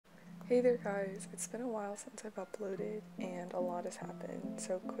Hey there guys, it's been a while since I've uploaded and a lot has happened,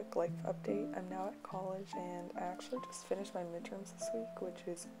 so quick life update. I'm now at college and I actually just finished my midterms this week, which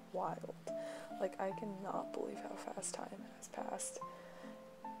is wild. Like, I cannot believe how fast time has passed.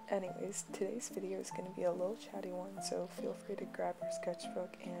 Anyways, today's video is going to be a little chatty one, so feel free to grab your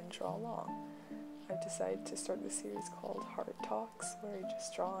sketchbook and draw along. I've decided to start this series called Heart Talks, where I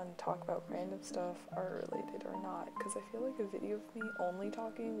just draw and talk about random stuff, art related or not, because I feel like a video of me only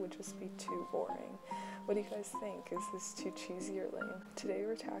talking would just be too boring. What do you guys think? Is this too cheesy or lame? Today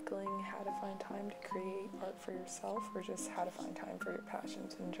we're tackling how to find time to create art for yourself, or just how to find time for your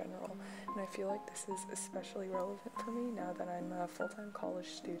passions in general. And I feel like this is especially relevant for me now that I'm a full-time college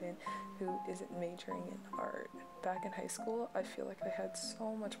student who isn't majoring in art. Back in high school, I feel like I had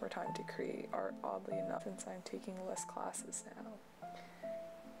so much more time to create art, oddly enough, since I'm taking less classes now.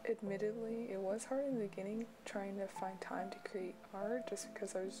 Admittedly, it was hard in the beginning trying to find time to create art, just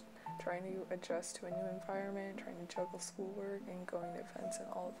because I was trying to adjust to a new environment, trying to juggle schoolwork and going to events and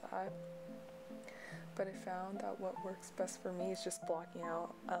all of that. But I found that what works best for me is just blocking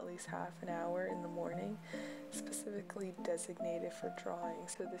out at least half an hour in the morning, specifically designated for drawing.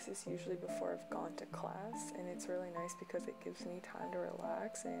 So this is usually before I've gone to class, and it's really nice because it gives me time to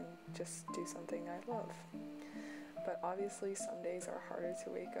relax and just do something I love. But obviously some days are harder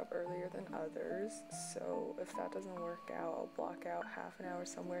to wake up earlier than others, so if that doesn't work out, I'll block out half an hour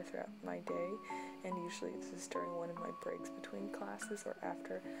somewhere throughout my day, and usually it's just during one of my breaks between classes or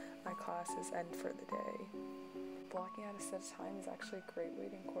after my classes end for the day. Blocking out a set time is actually a great way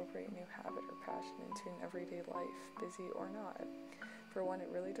to incorporate a new habit or passion into an everyday life, busy or not. For one, it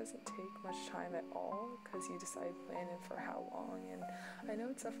really doesn't take much time at all because you decide when and for how long, and I know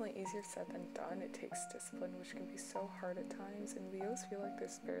it's definitely easier said than done. It takes discipline, which can be so hard at times, and we always feel like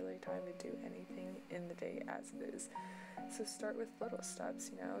there's barely time to do anything in the day as it is. So start with little steps,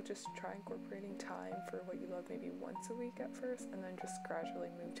 just try incorporating time for what you love maybe once a week at first, and then just gradually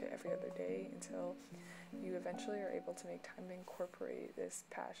move to every other day until you eventually are able to make time to incorporate this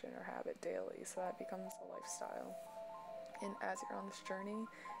passion or habit daily, so that becomes a lifestyle. And as you're on this journey,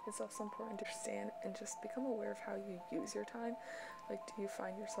 it's also important to understand and just become aware of how you use your time. Like, do you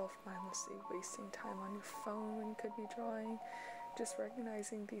find yourself mindlessly wasting time on your phone when you could be drawing? Just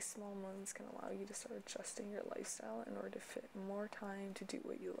recognizing these small moments can allow you to start adjusting your lifestyle in order to fit more time to do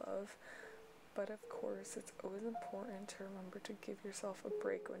what you love. But of course, it's always important to remember to give yourself a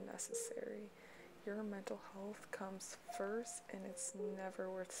break when necessary. Your mental health comes first, and it's never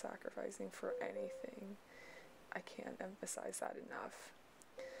worth sacrificing for anything. I can't emphasize that enough.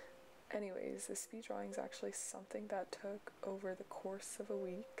 Anyways, the speed drawing is actually something that took over the course of a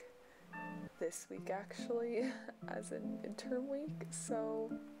week. This week, actually, as an midterm week. So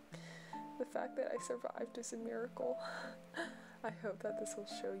the fact that I survived is a miracle. I hope that this will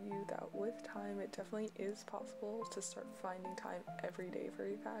show you that with time, it definitely is possible to start finding time every day for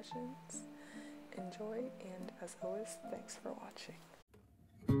your passions. Enjoy, and as always, thanks for watching.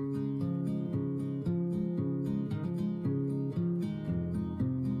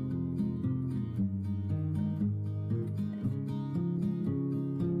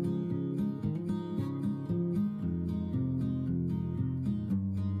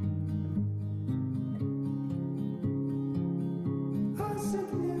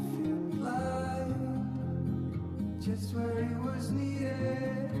 Just where it was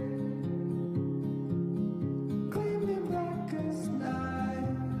needed, clean me back as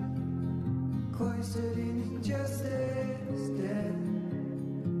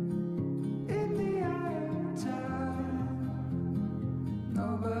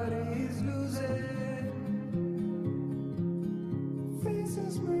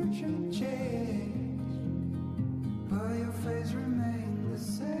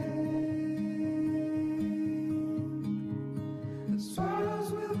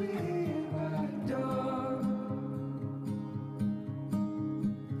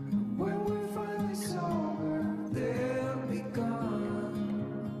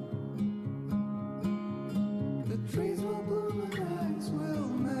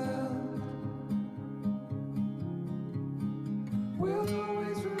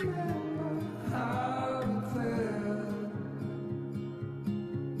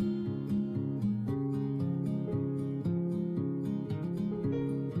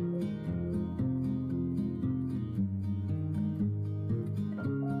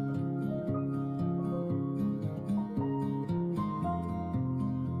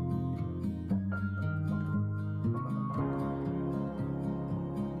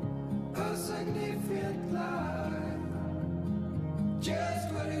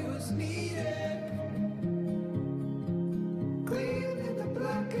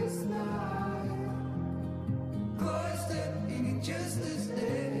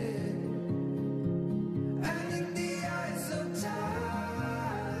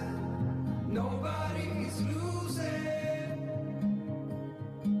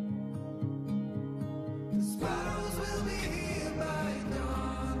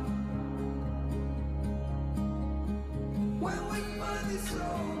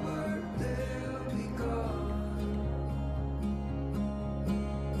flow.